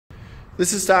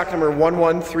This is stock number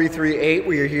 11338.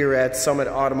 We are here at Summit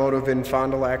Automotive in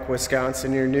Fond du Lac,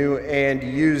 Wisconsin, your new and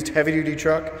used heavy-duty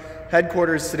truck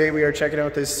headquarters. Today we are checking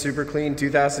out this super clean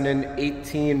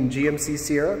 2018 GMC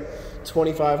SIERRA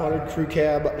 2500 crew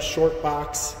cab short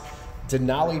box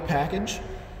Denali package.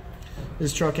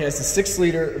 This truck has a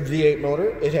 6-liter V8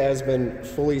 motor. It has been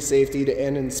fully safetied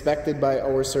and inspected by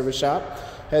our service shop.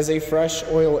 Has a fresh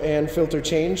oil and filter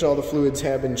change. All the fluids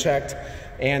have been checked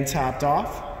and topped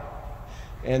off.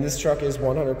 And this truck is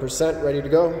 100% ready to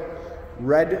go.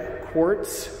 Red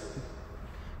quartz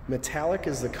metallic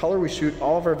is the color. We shoot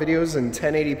all of our videos in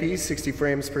 1080p, 60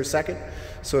 frames per second.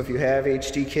 So if you have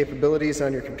HD capabilities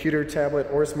on your computer, tablet,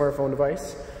 or smartphone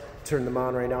device, turn them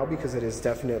on right now, because it is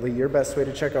definitely your best way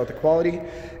to check out the quality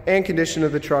and condition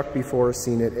of the truck before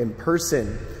seeing it in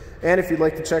person. And if you'd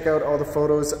like to check out all the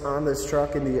photos on this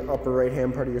truck, in the upper right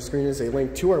hand part of your screen is a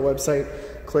link to our website.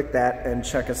 Click that and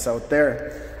check us out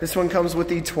there. This one comes with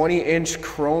the 20-inch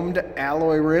chromed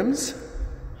alloy rims,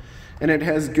 and it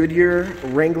has Goodyear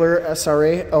Wrangler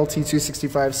SRA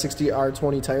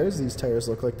LT265/60R20 tires. These tires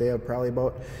look like they have probably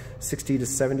about 60 to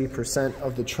 70%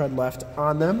 of the tread left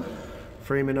on them.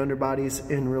 Frame and underbody's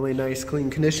in really nice clean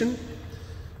condition.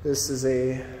 This is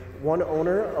a one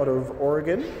owner out of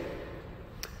Oregon.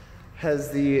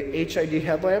 Has the HID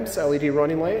headlamps, LED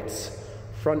running lights.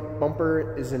 Front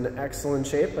bumper is in excellent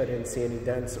shape. I didn't see any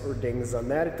dents or dings on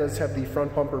that. It does have the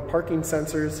front bumper parking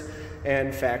sensors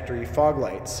and factory fog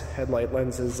lights. Headlight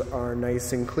lenses are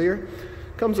nice and clear.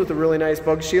 Comes with a really nice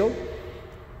bug shield.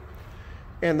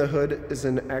 And the hood is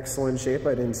in excellent shape.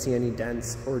 I didn't see any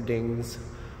dents or dings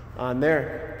on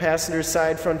there. Passenger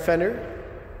side front fender,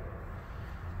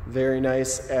 very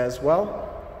nice as well.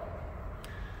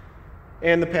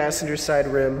 And the passenger side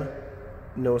rim,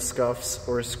 no scuffs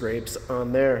or scrapes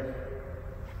on there.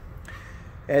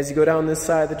 As you go down this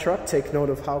side of the truck, take note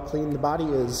of how clean the body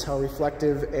is, how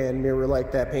reflective and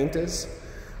mirror-like that paint is.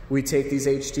 We take these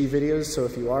HD videos, so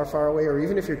if you are far away or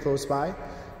even if you're close by,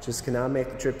 just cannot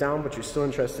make the trip down, but you're still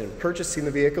interested in purchasing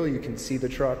the vehicle, you can see the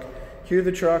truck, hear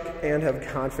the truck, and have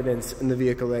confidence in the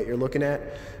vehicle that you're looking at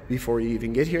before you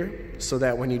even get here, so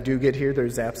that when you do get here,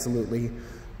 there's absolutely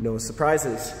no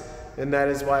surprises. And that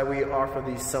is why we offer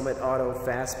the Summit Auto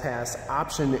Fast Pass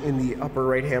option in the upper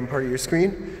right-hand part of your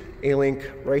screen. A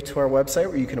link right to our website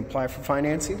where you can apply for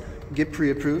financing, get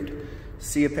pre-approved,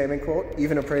 see a payment quote,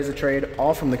 even appraise a trade,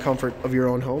 all from the comfort of your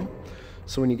own home.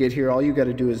 So when you get here, all you got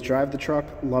to do is drive the truck,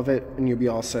 love it, and you'll be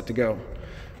all set to go.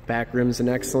 Back rim's in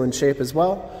excellent shape as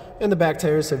well, and the back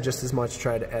tires have just as much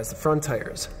tread as the front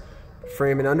tires.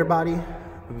 Frame and underbody,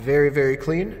 very, very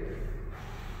clean.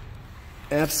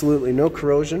 Absolutely no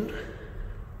corrosion.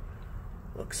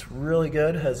 Looks really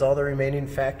good, has all the remaining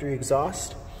factory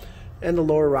exhaust, and the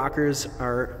lower rockers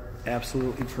are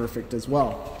absolutely perfect as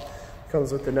well.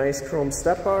 Comes with the nice chrome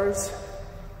step bars.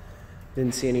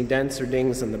 Didn't see any dents or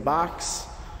dings in the box.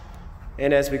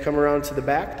 And as we come around to the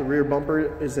back, the rear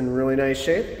bumper is in really nice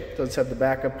shape. It does have the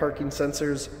backup parking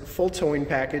sensors, full towing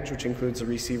package, which includes a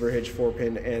receiver hitch,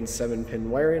 4-pin and 7-pin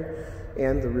wiring,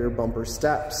 and the rear bumper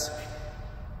steps.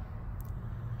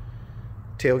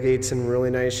 Tailgate's in really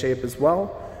nice shape as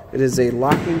well. It is a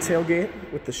locking tailgate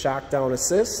with the shock down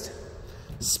assist,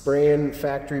 spray-in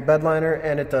factory bed liner,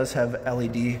 and it does have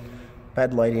LED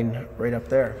bed lighting right up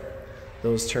there.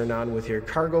 Those turn on with your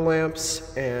cargo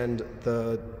lamps, and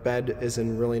the bed is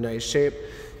in really nice shape.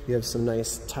 You have some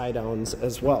nice tie downs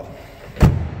as well.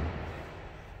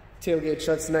 Tailgate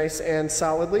shuts nice and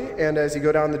solidly, and as you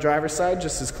go down the driver's side,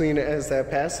 just as clean as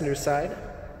that passenger side.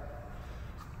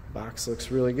 Box looks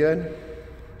really good.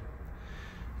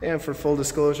 And for full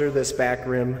disclosure, this back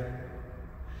rim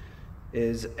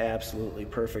is absolutely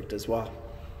perfect as well.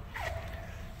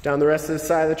 Down the rest of the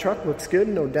side of the truck looks good,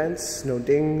 no dents, no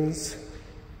dings.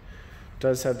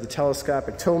 Does have the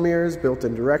telescopic tow mirrors,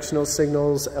 built-in directional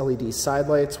signals, LED side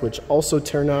lights, which also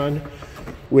turn on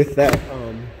with that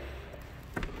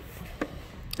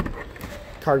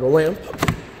cargo lamp.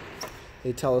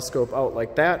 They telescope out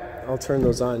like that. I'll turn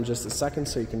those on in just a second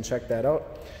so you can check that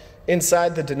out.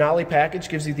 Inside, the Denali package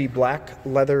gives you the black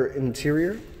leather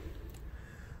interior.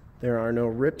 There are no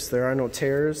rips, there are no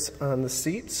tears on the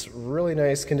seats. Really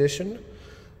nice condition.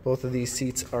 Both of these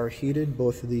seats are heated,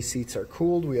 both of these seats are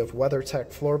cooled. We have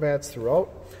WeatherTech floor mats throughout.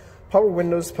 Power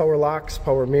windows, power locks,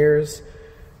 power mirrors,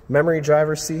 memory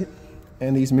driver seat,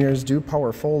 and these mirrors do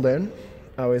power fold in.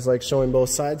 I always like showing both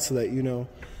sides so that you know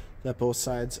that both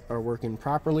sides are working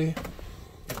properly.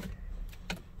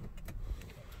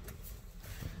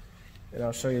 And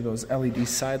I'll show you those LED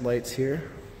side lights here.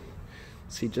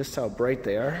 See just how bright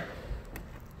they are.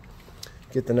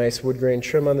 Get the nice wood grain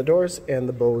trim on the doors and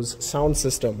the Bose sound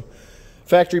system.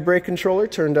 Factory brake controller,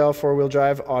 turn dial 4-wheel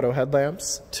drive, auto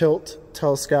headlamps, tilt,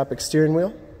 telescopic steering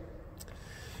wheel.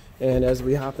 And as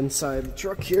we hop inside the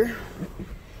truck here,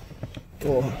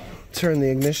 we'll turn the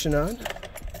ignition on.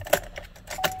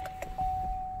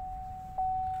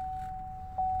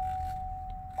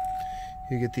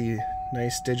 You get the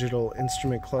nice digital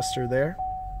instrument cluster there.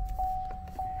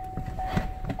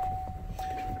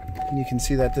 And you can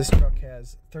see that this truck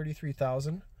has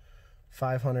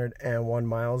 33,501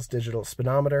 miles digital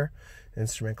speedometer.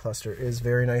 Instrument cluster is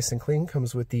very nice and clean.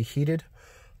 Comes with the heated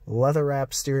leather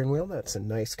wrap steering wheel. That's in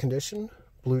nice condition.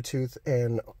 Bluetooth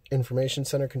and information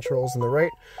center controls on the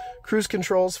right. Cruise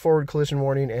controls, forward collision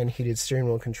warning, and heated steering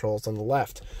wheel controls on the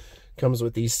left. Comes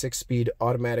with the 6-speed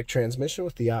automatic transmission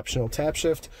with the optional tap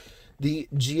shift. The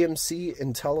GMC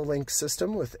IntelliLink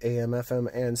system with AM, FM,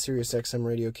 and Sirius XM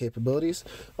radio capabilities.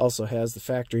 Also has the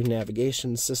factory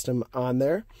navigation system on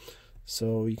there.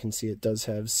 So you can see it does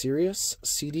have Sirius,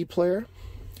 CD player.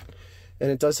 And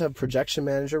it does have projection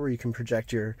manager where you can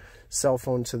project your cell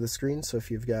phone to the screen. So if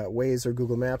you've got Waze or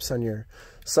Google Maps on your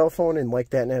cell phone and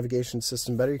like that navigation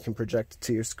system better, you can project it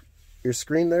to your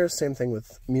screen there. Same thing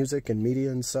with music and media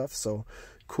and stuff. So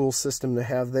cool system to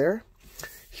have there.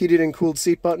 Heated and cooled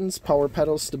seat buttons, power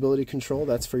pedals, stability control.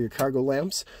 That's for your cargo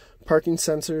lamps. Parking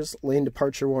sensors, lane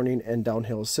departure warning, and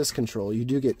downhill assist control. You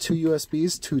do get 2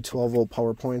 USBs, 2 12-volt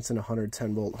power points, and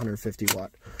 110-volt,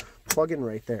 150-watt plug-in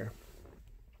right there.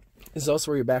 This is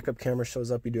also where your backup camera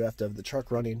shows up. You do have to have the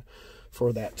truck running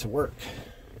for that to work.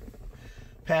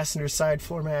 Passenger side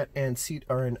floor mat and seat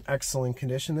are in excellent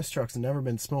condition. This truck's never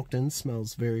been smoked in,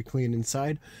 smells very clean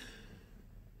inside.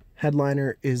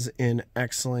 Headliner is in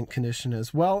excellent condition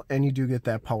as well, and you do get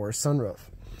that power sunroof.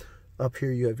 Up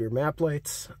here you have your map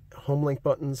lights, home link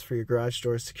buttons for your garage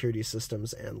door security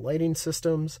systems and lighting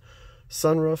systems,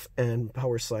 sunroof and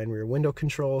power slide rear window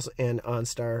controls, and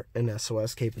OnStar and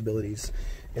SOS capabilities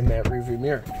in that rearview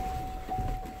mirror.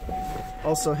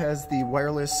 Also has the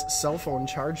wireless cell phone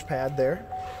charge pad there.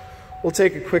 We'll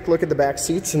take a quick look at the back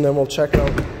seats and then we'll check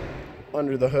out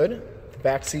under the hood. The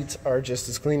back seats are just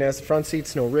as clean as the front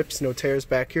seats, no rips, no tears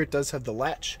back here. It does have the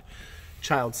latch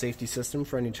child safety system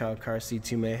for any child car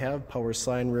seats you may have. Power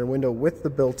slide rear window with the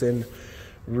built-in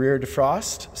rear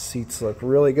defrost. Seats look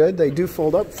really good. They do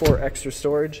fold up for extra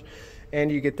storage,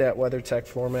 and you get that WeatherTech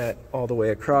floor mat all the way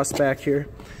across back here,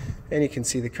 and you can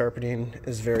see the carpeting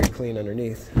is very clean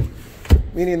underneath,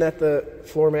 meaning that the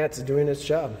floor mat's doing its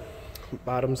job.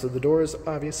 Bottoms of the doors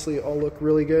obviously all look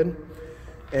really good,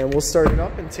 and we'll start it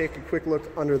up and take a quick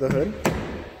look under the hood.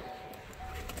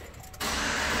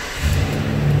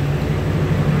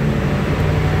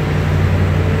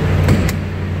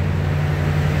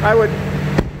 I would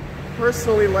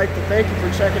personally like to thank you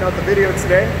for checking out the video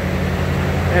today,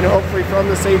 and hopefully from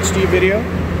this HD video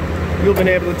you've been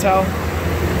able to tell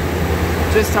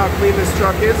just how clean this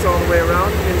truck is all the way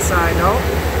around, inside and out.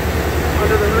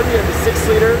 Under the hood we have the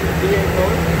 6-liter V8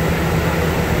 motor.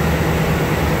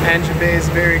 Engine bay is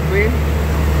very clean,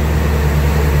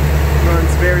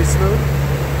 runs very smooth.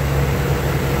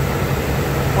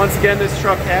 Once again, this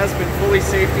truck has been fully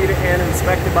safetied and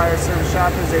inspected by our service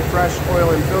shop. There's a fresh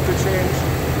oil and filter change.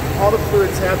 All the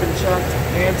fluids have been checked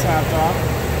and topped off.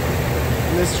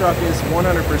 And this truck is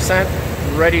 100%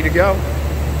 ready to go.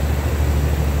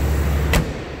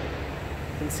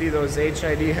 You can see those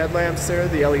HID headlamps there,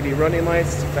 the LED running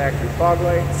lights, the factory fog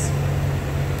lights.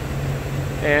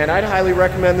 And I'd highly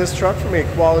recommend this truck from a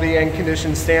quality and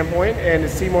condition standpoint. And to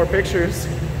see more pictures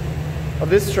of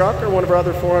this truck or one of our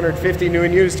other 450 new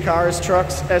and used cars,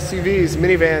 trucks, SUVs,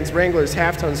 minivans, Wranglers,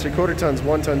 half tons, 3/4 tons,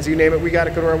 1 tons, you name it, we got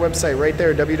to go to our website right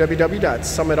there,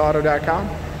 www.summitauto.com.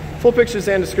 Full pictures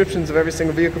and descriptions of every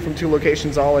single vehicle from 2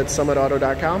 locations, all at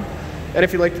summitauto.com. And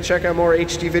if you'd like to check out more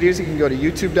HD videos, you can go to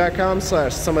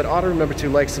youtube.com/summitauto. Remember to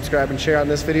like, subscribe, and share on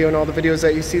this video and all the videos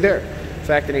that you see there. In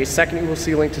fact, in a second you will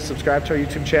see a link to subscribe to our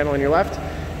YouTube channel on your left.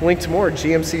 Link to more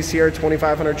GMC Sierra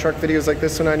 2500 truck videos like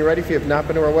this one on your right. If you have not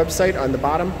been to our website, on the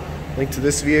bottom, link to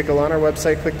this vehicle on our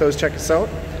website. Click those, check us out.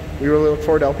 We really look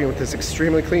forward to helping you with this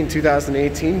extremely clean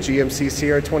 2018 GMC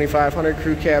Sierra 2500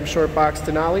 Crew Cab Short Box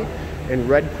Denali in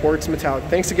red quartz metallic.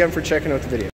 Thanks again for checking out the video.